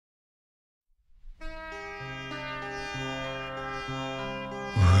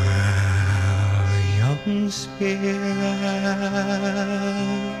spirit.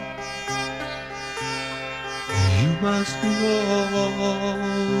 You must go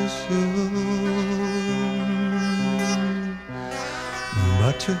soon,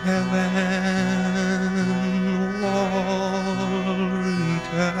 but to heaven all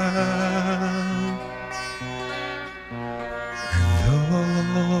return. And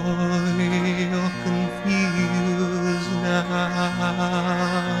though you're confused now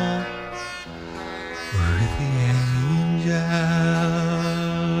with the angels,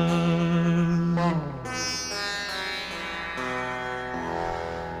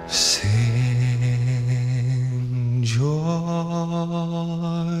 sing joy.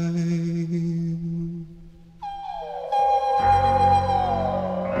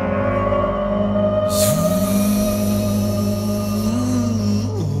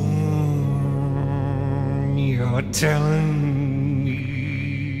 You're telling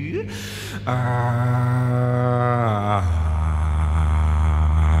me I'll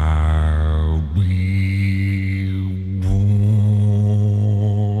be warm.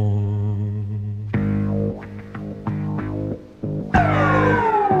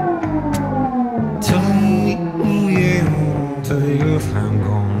 Telling me if I'm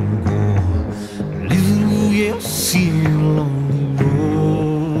gonna go, leaving you, yeah, see me along the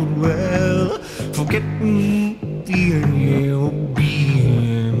road. Well, forget me, being here,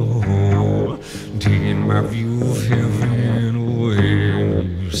 being whole, taking my view of heaven away.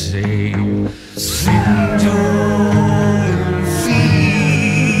 You say, sing joy and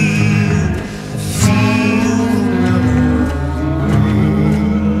feel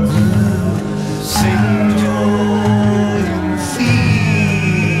sing joy and feel.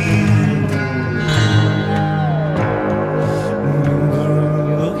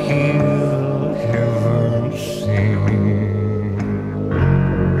 You're here, heaven sing.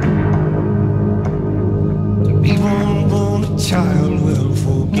 To be born a child will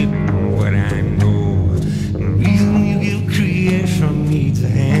forget what I know. The reason you give creation needs a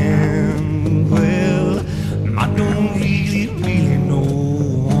hand. Well, I don't really know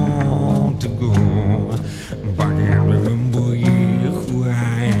want to go, but I can remember who I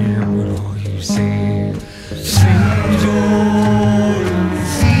am with all you say. Sing joy and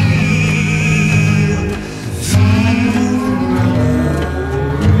feel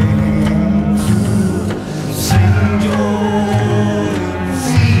sing joy and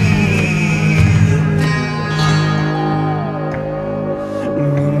feel.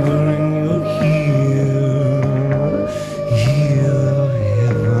 Remembering you're here, hear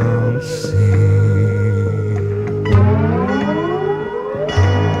heaven sing.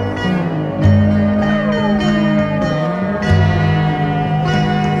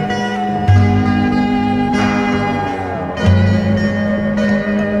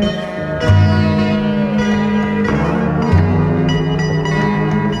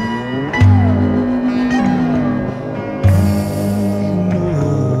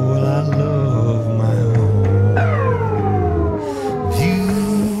 I love my home.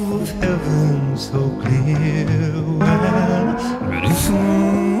 View of heaven so clear. Well, but if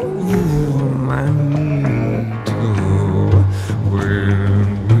I need to go,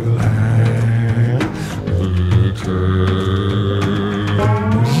 when will I return? I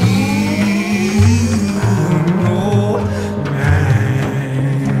know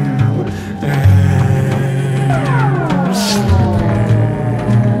I'm slipping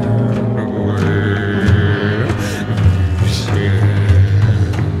away. You said,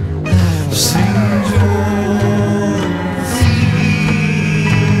 sing joy, feel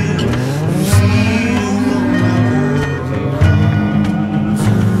the melody.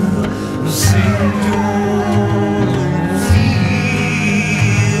 Sing joy,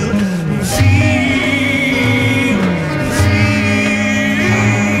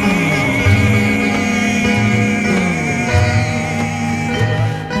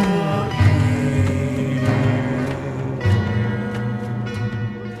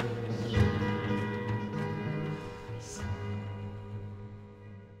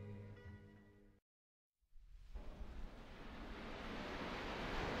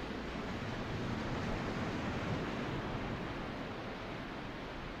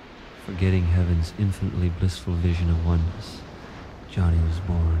 Forgetting heaven's infinitely blissful vision of oneness, Johnny was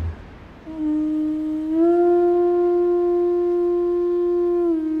born.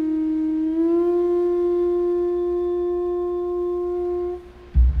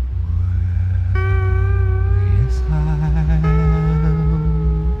 yes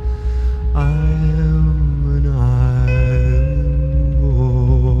I am an island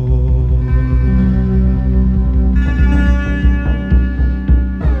boy.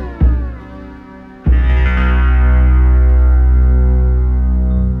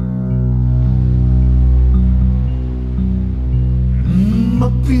 I'm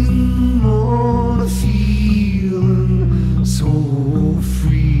up in the morning feeling so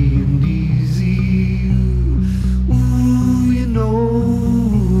free and easy. Ooh, you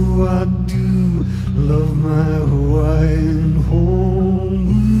know I do love my Hawaiian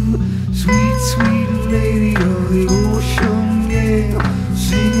home. Ooh, sweet, sweet lady of the ocean, yeah,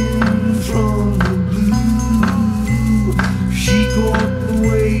 singing from the blue. She got the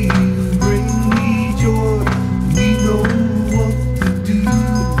waves, bring me joy. We know what to do.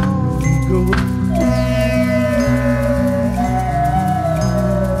 We go.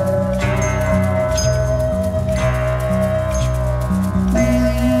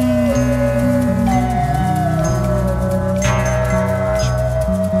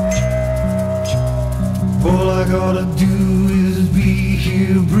 All I gotta do is be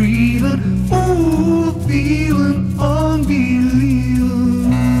here breathing. Oh, feeling unbelieving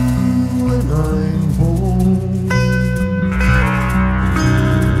when I'm home.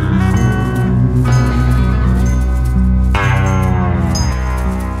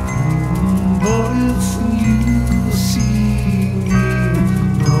 But if you see me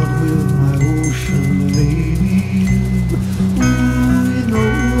not with my ocean lady, ooh, you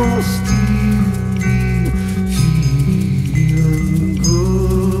know I'll still be feeling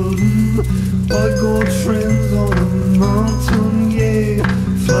good. I got friends on a mountain, yeah,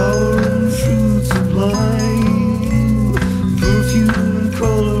 flowering fruits sublime, perfume and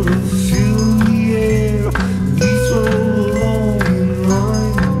color will fill the air. We throw along in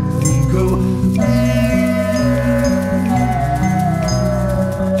line, we go.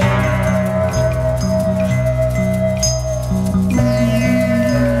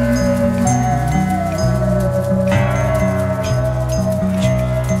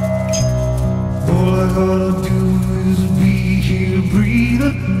 All I gotta do is be here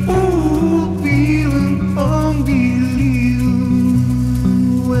breathing. Oh, feeling unbelievable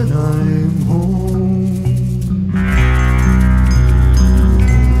when I'm home.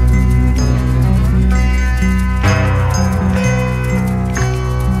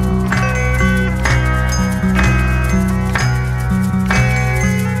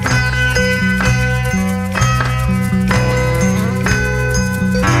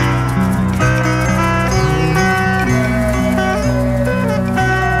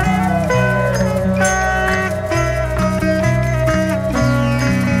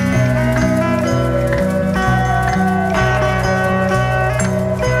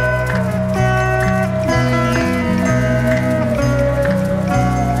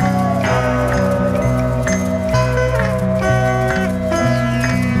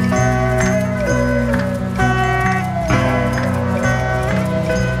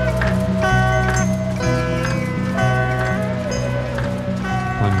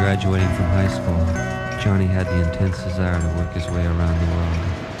 Upon graduating from high school, Johnny had the intense desire to work his way around the world.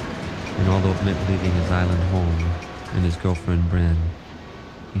 And although it meant leaving his island home and his girlfriend Bren,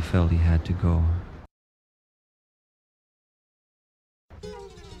 he felt he had to go.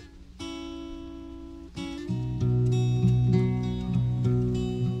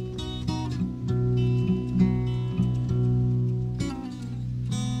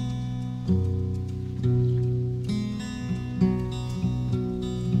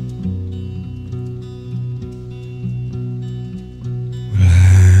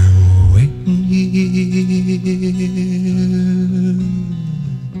 I'm waiting here,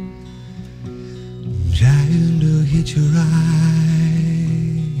 trying to hitch a ride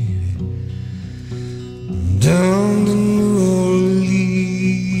down to New Orleans.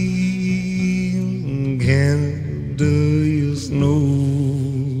 Canada, your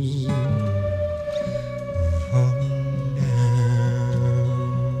snows falling down.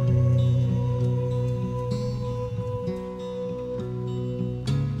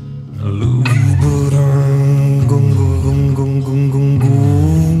 Hello, but I'm gung gung gung gung gung gung.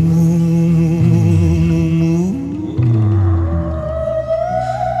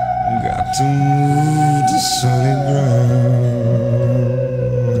 Got to move to solid ground.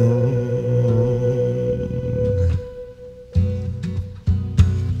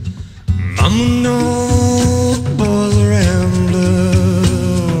 Mama knows the boy's a rambler.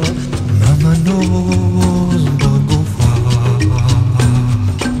 Mama knows the boy go far.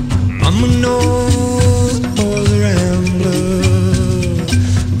 Mama knows the boy's a rambler.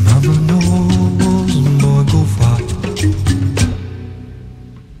 Mama knows the boy go far.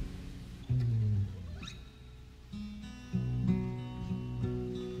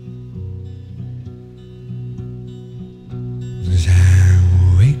 As I'm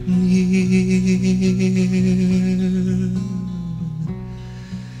waiting here,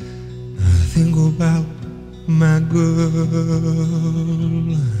 I think about my girl.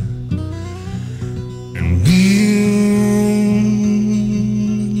 and build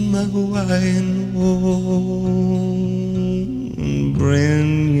my Hawaiian home.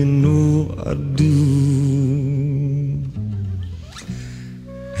 Brand, you know I do.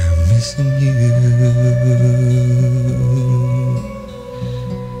 I'm missing you.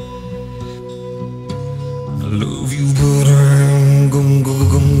 I love you, but I'm gon' go.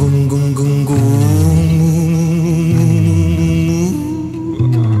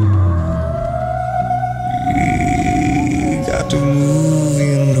 Yeah, got to move,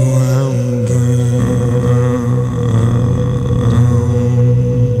 you know I'm bound.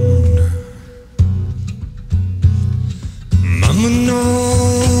 Mama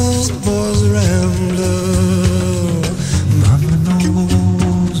knows the boy's a rambler. Mama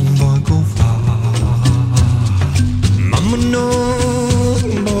knows the boy go far. Mama knows the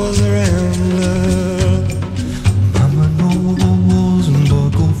boy's a rambler. Mama knows the boy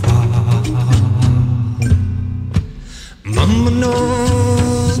go far. Mama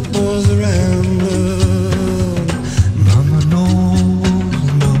knows the boy's a rambler. Mama knows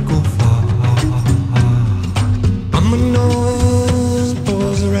the boy go far. Mama knows the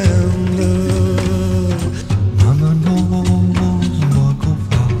boy's a rambler. Mama knows the boy go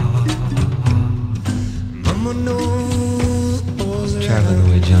far. Mama knows the boy's a Traveling the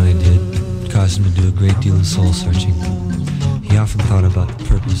way Johnny did caused him to do a great deal of soul searching. He often thought about the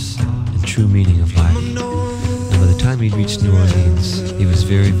purpose and true meaning of life. And by the time he'd reached New Orleans, he was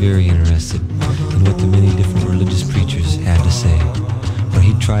very, very interested in what the many different religious preachers had to say. But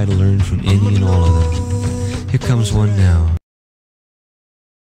he'd try to learn from any and all of them. Here comes one now.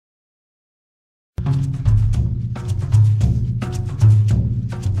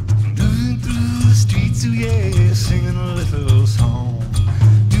 Moving through the streets, oh yeah, singing a little song.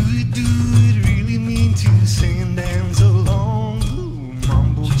 Do it really mean to sing and dance along? Ooh,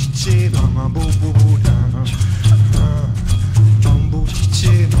 Mambo Che Chay, mama bo bo bo down. Mambo Che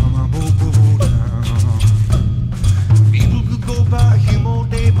Chay, mama bo bo bo down. People could go by him all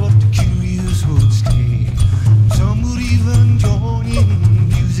day, but the curious would stay. Some would even join in,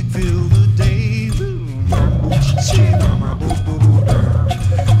 music fill the day. Ooh, Mambo Che Chay, mama bo bo bo down.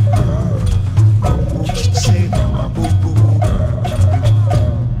 Mambo Che Chay, mama bo bo bo down.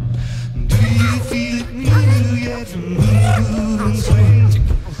 Do you feel it new yet? Move and sway.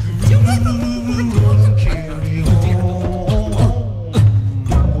 Roll and carry on.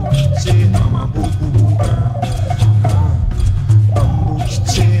 Mambo Che Chay, mama bo bo bo down. Mambo Che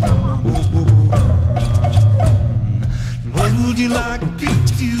Chay, mama bo bo bo down. What would you like me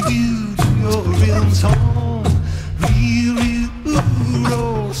to do to your rhythm song? Real,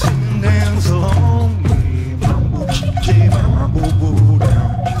 roll, sing and dance along. Yeah, Mambo Che Chay, mama bo bo bo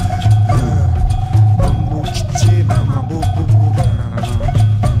down. Mambo Che Chay, mama bo bo bo down.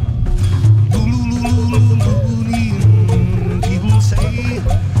 People say,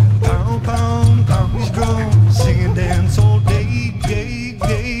 pound, pound, pound his drum, sing and dance all day, day,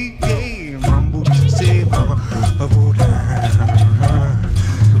 day, day. Mambo Che Chay, mama bo bo down.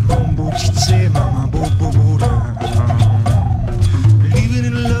 Mambo Che Chay, mama bo bo bo down. Believing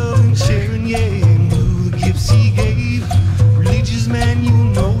in love and sharing, yeah, and knew the gifts he gave. Religious man, you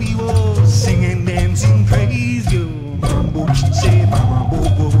know he was, singing, dancing, praise you. Mambo Che Chay, mama bo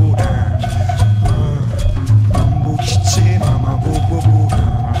bo bo down. Mambo Che Chay, mama bo bo bo down.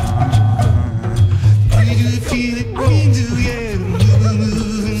 Do you feel it? We do, yeah.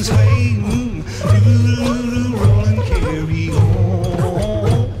 Move and sway, roll and carry on.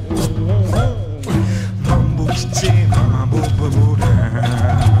 Mambo Che Chay, mama bo bo bo down.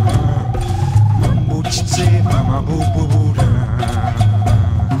 Mambo Che Chay, mama bo bo bo down.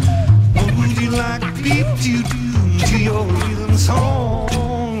 What would you like people to do to your rhythm song?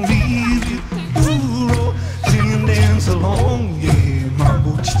 Leave you, roll, sing and dance along. Yeah,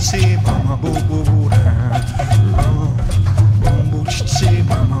 Mambo Che Chay, mama bo bo bo down. Mambo Che Chay,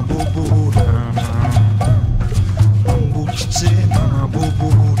 mama bo bo bo down. Mambo Che Chay, mama bo bo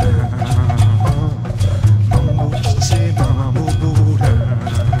bo down. Mambo Che Chay, mama bo bo bo down.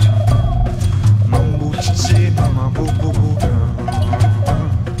 Mambo Che Chay, mama bo bo bo down.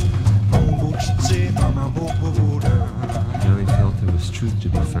 Mambo Che Chay, mama bo bo bo down. Johnny felt there was truth to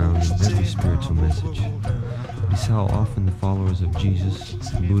be found in every spiritual message. He saw how often the followers of Jesus,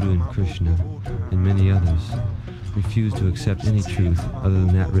 Buddha and Krishna, and many others refused to accept any truth other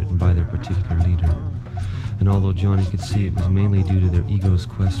than that written by their particular leader. And although Johnny could see it was mainly due to their ego's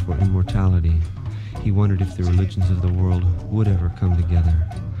quest for immortality, he wondered if the religions of the world would ever come together.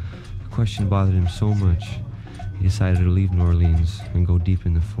 The question bothered him so much, he decided to leave New Orleans and go deep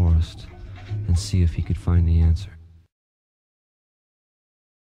in the forest and see if he could find the answer.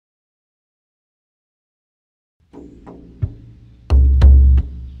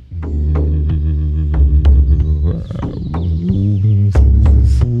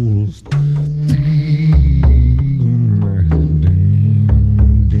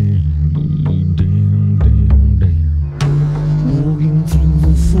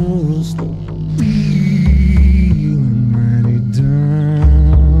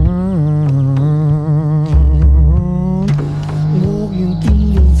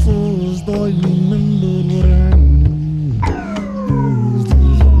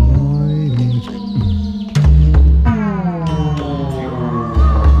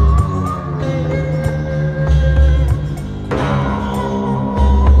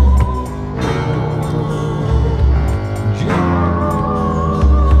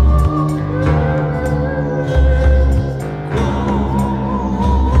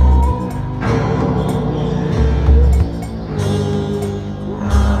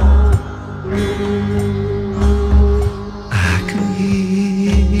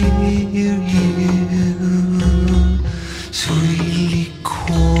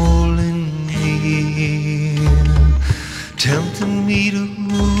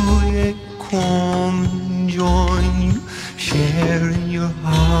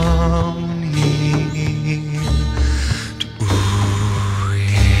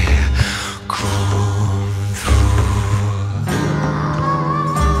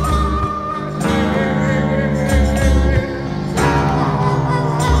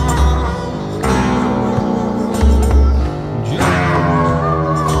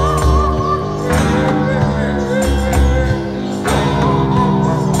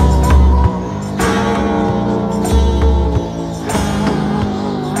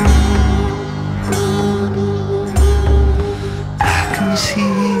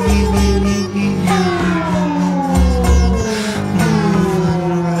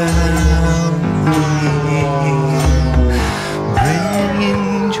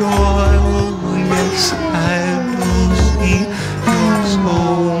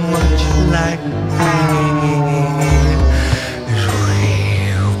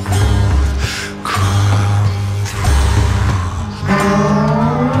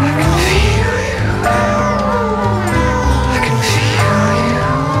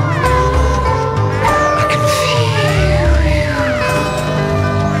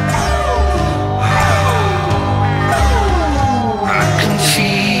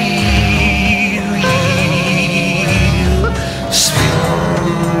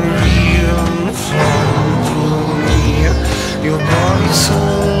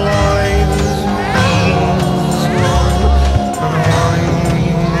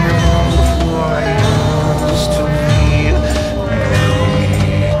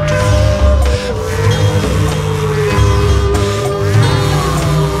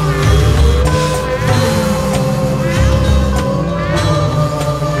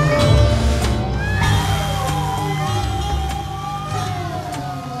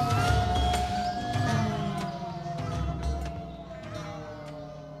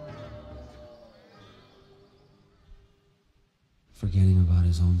 Forgetting about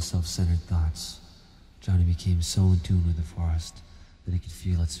his own self-centered thoughts, Johnny became so in tune with the forest that he could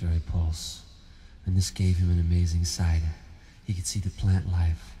feel its very pulse. And this gave him an amazing sight. He could see the plant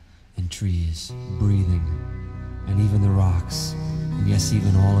life and trees breathing, and even the rocks, and yes,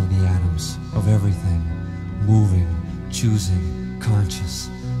 even all of the atoms of everything, moving, choosing, conscious,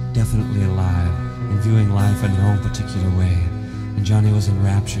 definitely alive, and viewing life in their own particular way. And Johnny was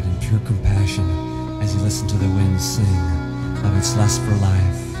enraptured in pure compassion as he listened to the wind sing of its lust for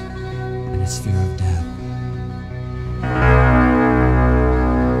life and its fear of death.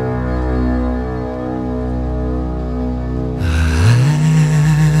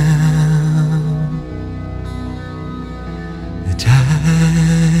 The tiny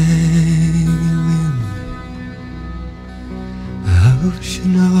wind of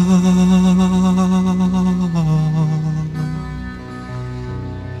Shanol.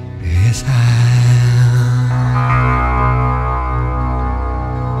 Yes,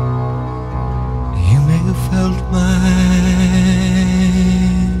 you may have felt my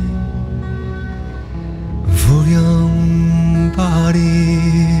full young body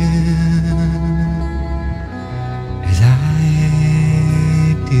as I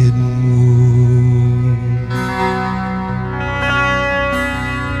did move.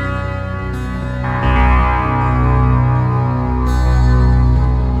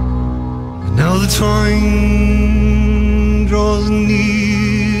 Now the time draws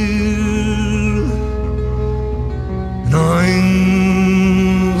near, and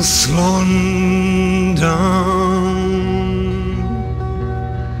I'm slowing down.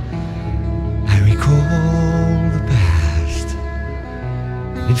 I recall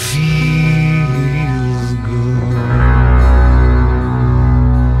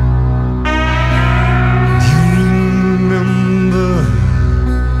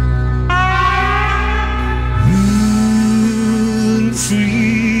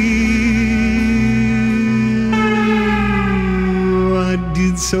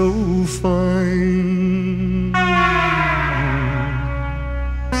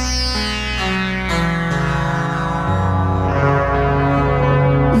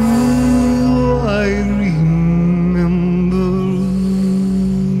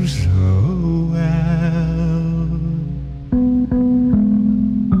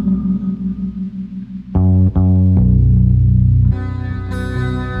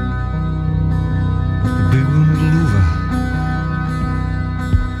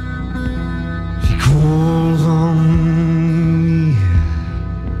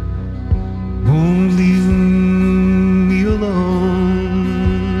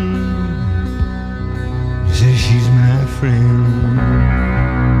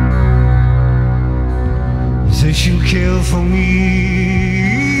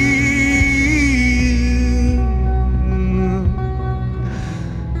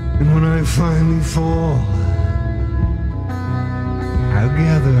me fall, I'll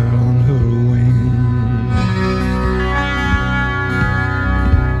gather on her wings.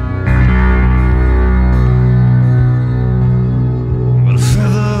 But a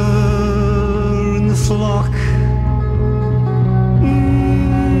feather in the flock,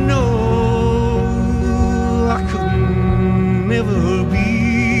 no, I could never be.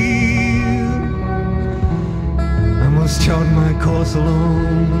 I must chart my course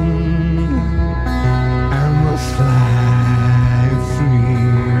alone, I must fly free.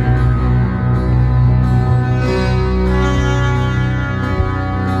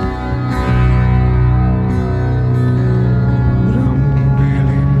 But I'm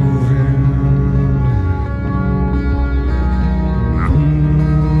barely moving,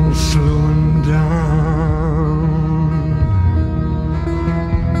 I'm slowing down,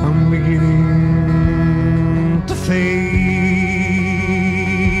 I'm beginning to fade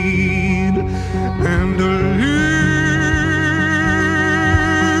and to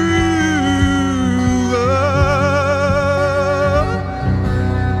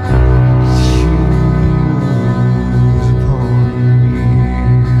choose upon me.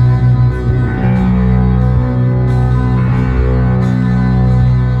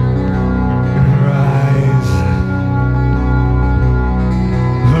 And her eyes,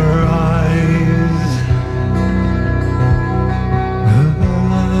 her eyes,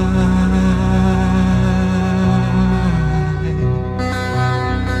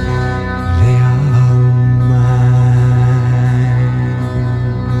 they are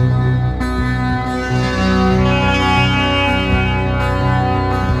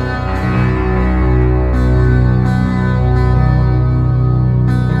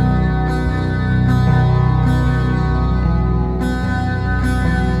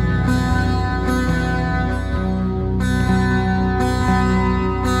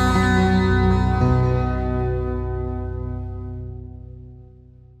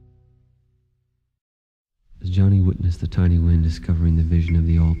As Johnny witnessed the tiny wind discovering the vision of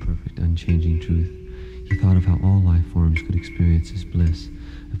the all-perfect, unchanging truth, he thought of how all life forms could experience this bliss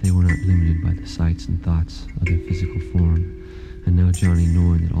if they were not limited by the sights and thoughts of their physical form. And now Johnny,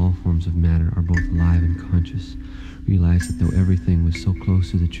 knowing that all forms of matter are both alive and conscious, realized that though everything was so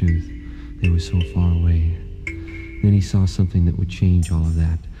close to the truth, they were so far away. Then he saw something that would change all of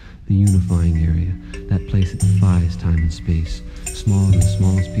that, the unifying area, that place that defies time and space, smaller than the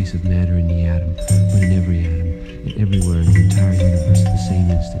smallest piece of matter in the atom, but in every atom, and everywhere in the entire universe at the same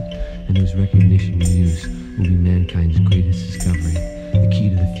instant, and whose recognition and use will be mankind's greatest discovery, the key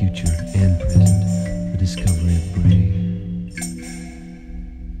to the future and present, the discovery of Bray.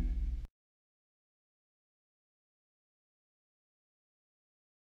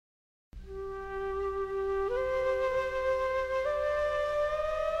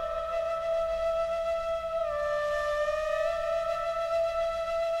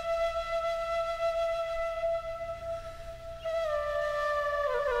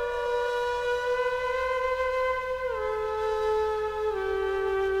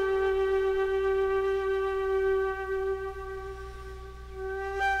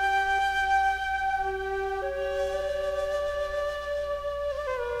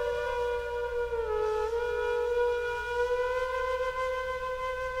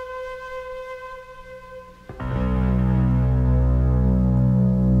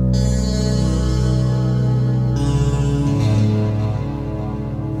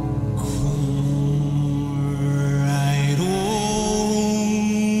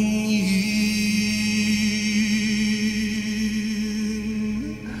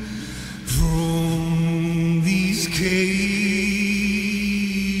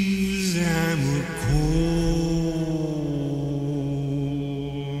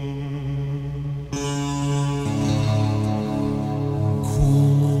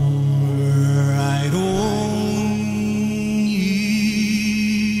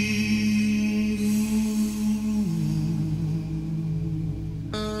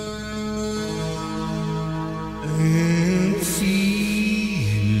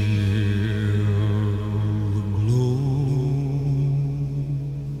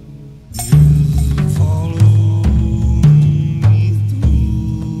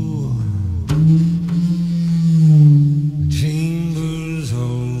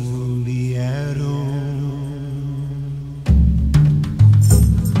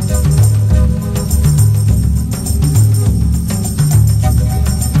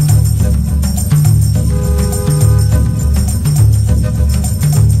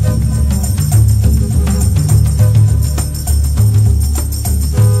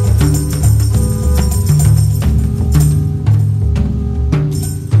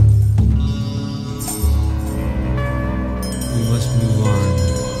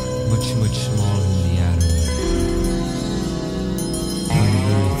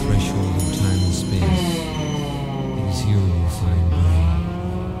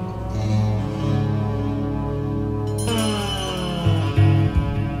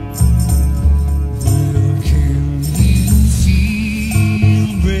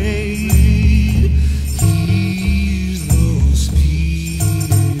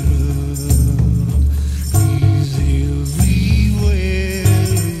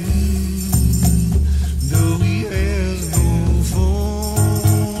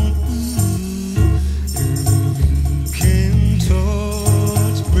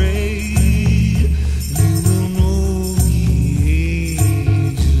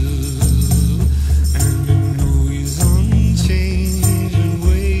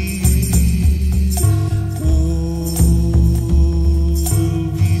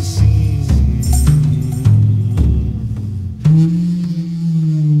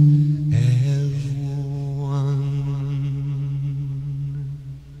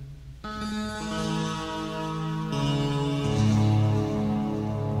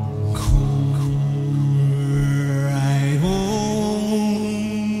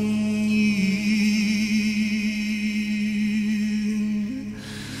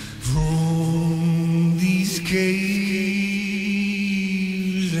 caves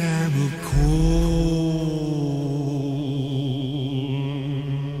and the cold,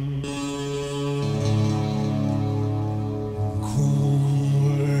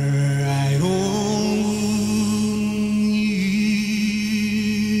 right on you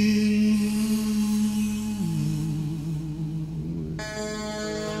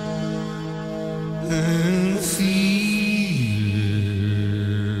and feel.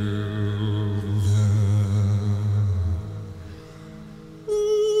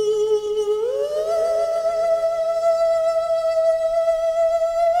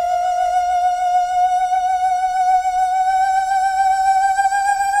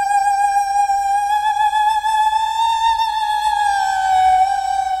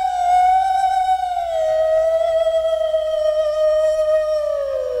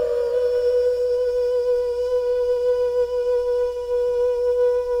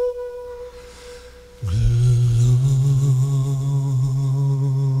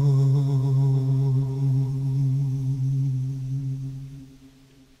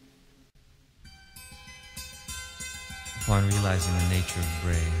 Upon realizing the nature of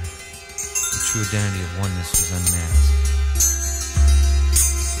Bray, the true identity of Oneness was unmasked.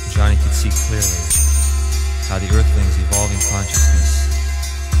 Johnny could see clearly how the Earthlings' evolving consciousness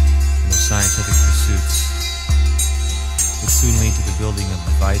and their scientific pursuits would soon lead to the building of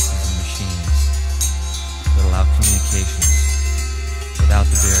devices and machines that allow communications without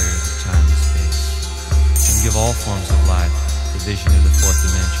the barriers of time and space, and give all forms of life the vision of the fourth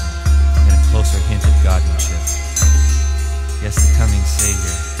dimension and a closer hint of godmanship. Yes, the coming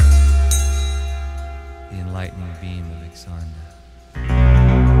Savior, the enlightening beam of Axonda.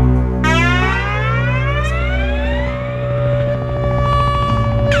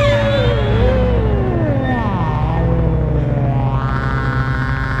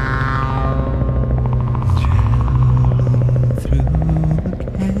 Through the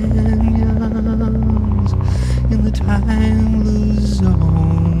canyons in the timeless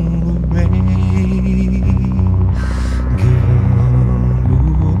zone of rain.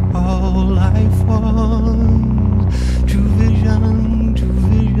 All life forms, true vision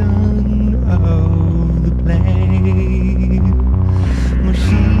of the plane.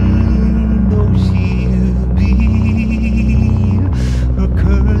 Machine though she'll be, her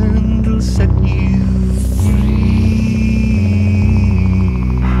current will set you free.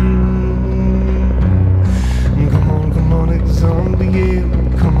 Come on, Axonda, yeah.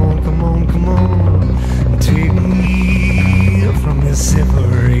 Come on, take me from this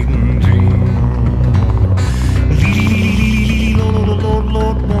separating dream.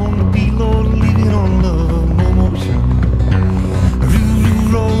 Lord, wanna be Lord, living on love, no motion.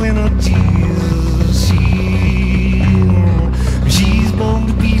 Raw energies, she's born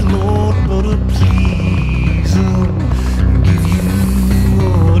to be Lord, but to please give you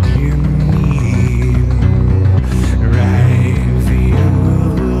what you need. Right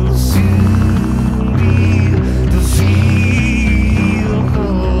feel soon be the feel of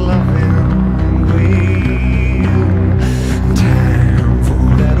loving way. Time for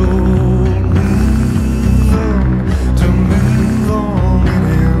that old move to move on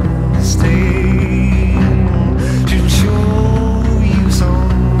and stay. To show you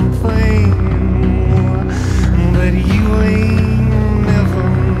something that you ain't never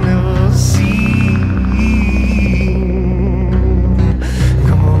seen.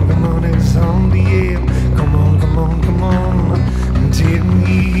 Come on, Axonda, yeah. Come on, take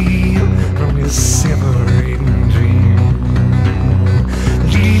me from this separating dream.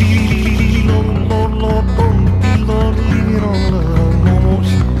 Lord, living on love, no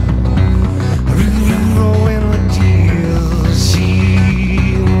motion. Raw energies,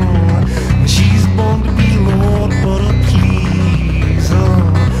 she's born to be Lord, but to please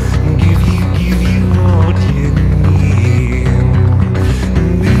give you what you need.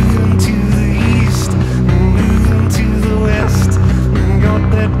 Moving to the east, moving to the west, got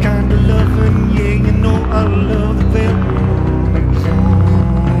that kind of loving, yeah, you know I love them.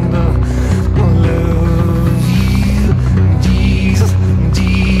 Axonda, I love you, Jesus,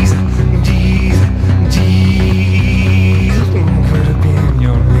 could have been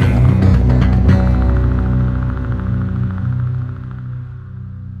your name.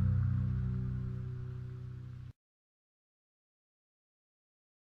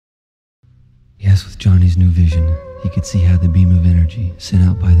 Yes, with Johnny's new vision, he could see how the beam of energy sent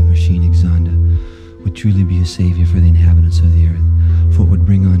out by the machine Axonda would truly be a savior for the inhabitants of the earth, for it would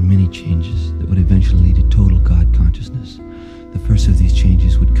bring on many changes that would eventually lead to total God consciousness. The first of these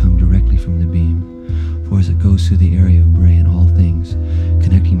changes would come directly from the beam, for as it goes through the area of Bray and all things,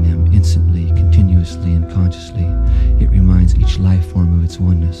 connecting them instantly, continuously, continuously and consciously, it reminds each life form of its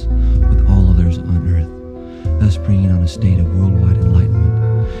oneness with all others on earth, thus bringing on a state of worldwide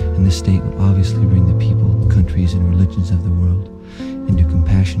enlightenment. And this state will obviously bring the people, countries, and religions of the world into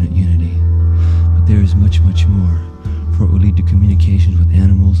compassionate unity. But there is much, much more, for it will lead to communications with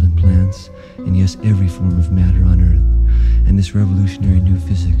animals and plants, and yes, every form of matter on earth. And this revolutionary new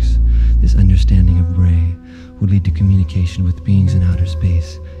physics, this understanding of Bray, will lead to communication with beings in outer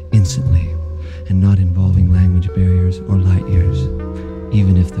space instantly, and not involving language barriers or light years,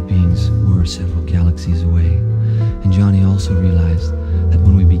 even if the beings were several galaxies away. And Johnny also realized that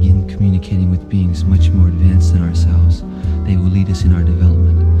when we begin communicating with beings much more advanced than ourselves, they will lead us in our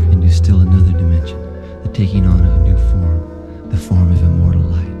development into still another dimension, the taking on of a new form, the form of immortal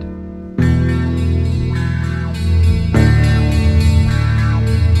light.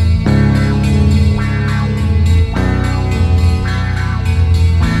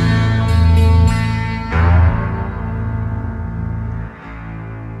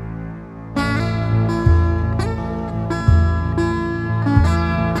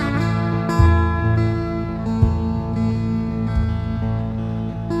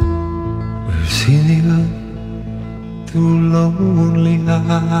 Through lonely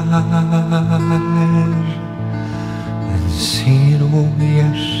eyes and see it all,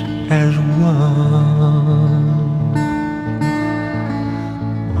 yes, as one.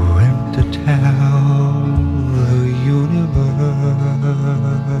 Went to tell the universe,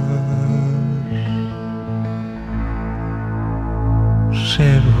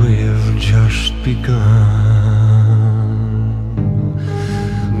 said we've just begun.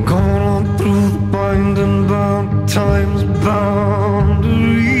 Gone on through the binding bound time's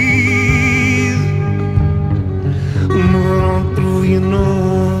boundaries, moving on through, you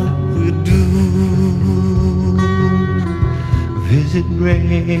know we do. Visit Bray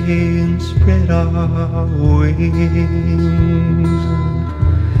and spread our wings.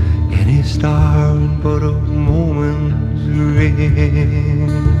 Any star in but a moment's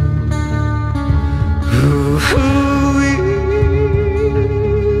ring.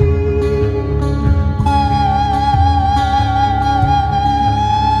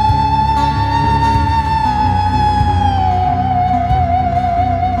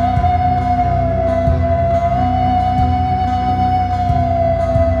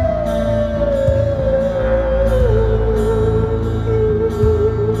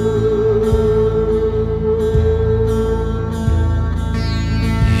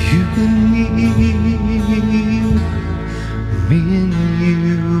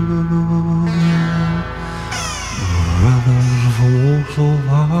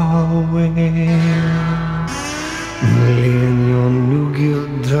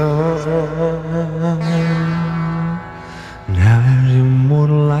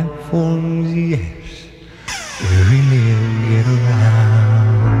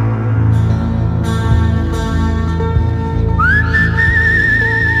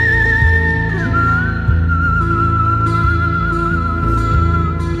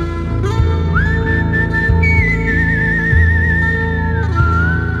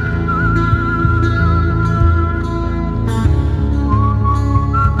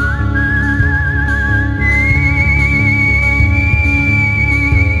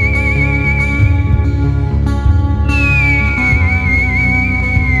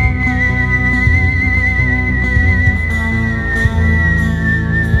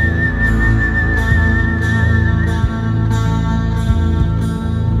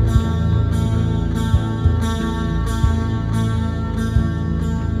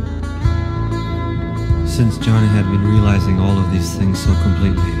 Since Johnny had been realizing all of these things so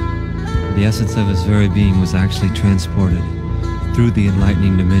completely, the essence of his very being was actually transported through the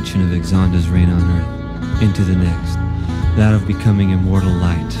enlightening dimension of Axonda's reign on Earth into the next, that of becoming immortal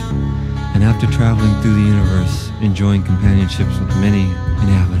light. And after traveling through the universe, enjoying companionships with many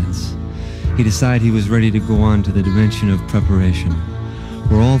inhabitants, he decided he was ready to go on to the dimension of preparation,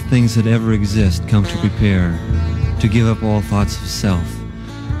 where all things that ever exist come to prepare, to give up all thoughts of self,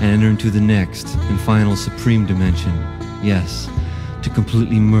 and enter into the next and final supreme dimension, yes, to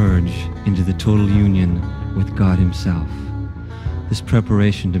completely merge into the total union with God Himself. This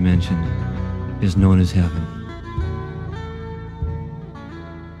preparation dimension is known as heaven.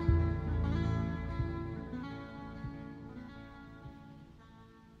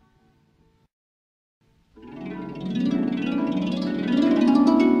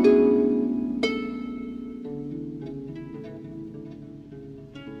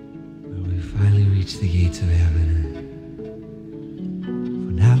 The gates of heaven.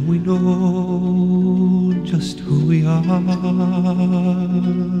 For now we know just who we are.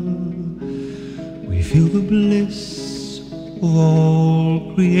 feel the bliss of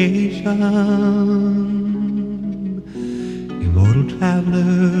all creation. Immortal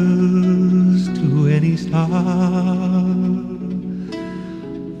travelers to any star.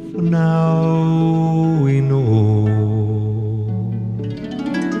 For now we know,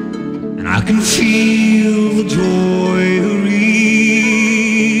 and I can feel the joy real.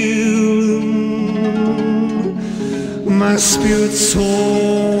 My spirit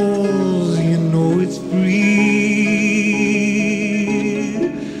soars, you know it's free.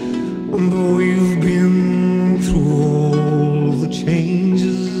 And though you've been through all the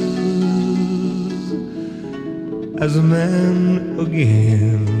changes, as a man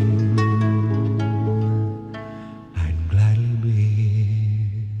again, I'd gladly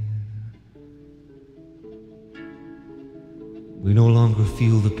be. We no longer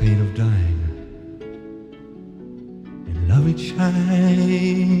feel the pain of dying. In love it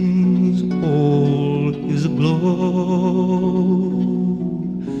shines, all is aglow.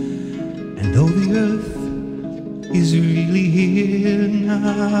 And though the earth is really here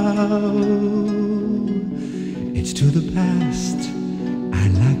now, it's to the past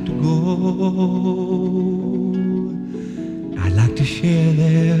I'd like to go. I'd like to share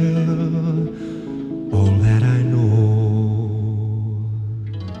there all that I know.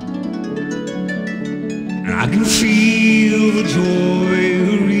 And I can feel the joy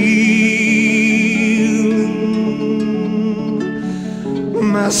real.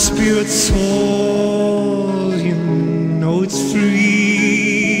 My spirit soars, you know it's free.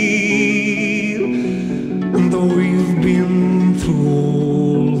 And though you've been through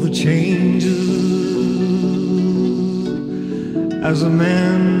all the changes, as a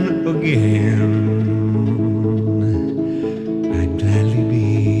man again, I'd gladly be.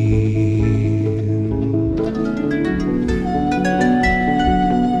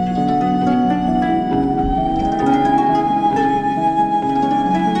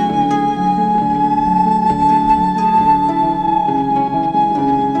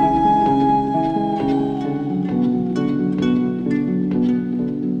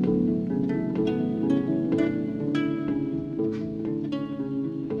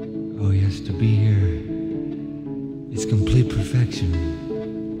 Oh yes, to be here, it's complete perfection.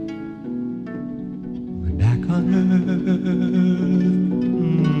 We're back on earth,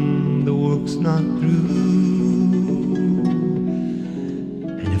 the work's not through.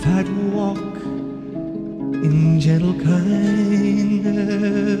 And if I'd walk in gentle kindness,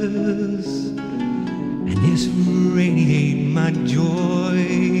 and yes, radiate my joy,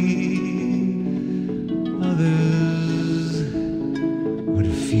 others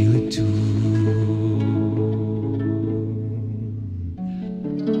would feel it too.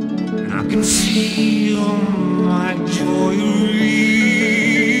 And I can feel my joy real.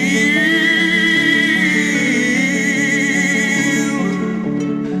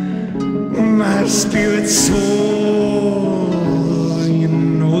 My spirit soars, you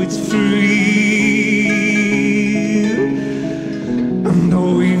know it's free. And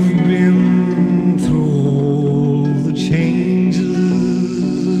though we've been through all the changes,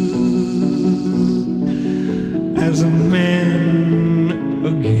 as a man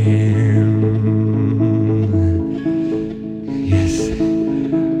again, yes,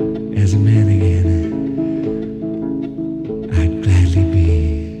 as a man again, I'd gladly be.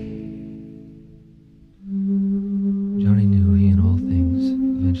 Johnny knew he in all things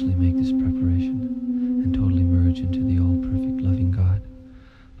eventually make this preparation and totally merge into the all-perfect loving God.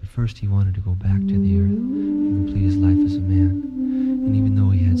 But first he wanted to go back to the earth and complete his life as a man. And even though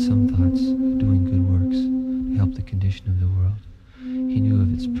he had some thoughts of doing good works to help the condition of the world, he knew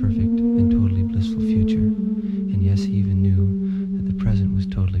of its perfect and totally blissful future. And yes, he even knew that the present was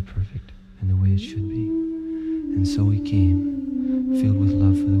totally perfect and the way it should be. And so he came, filled with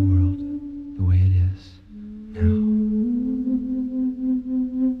love for the world, the way it is.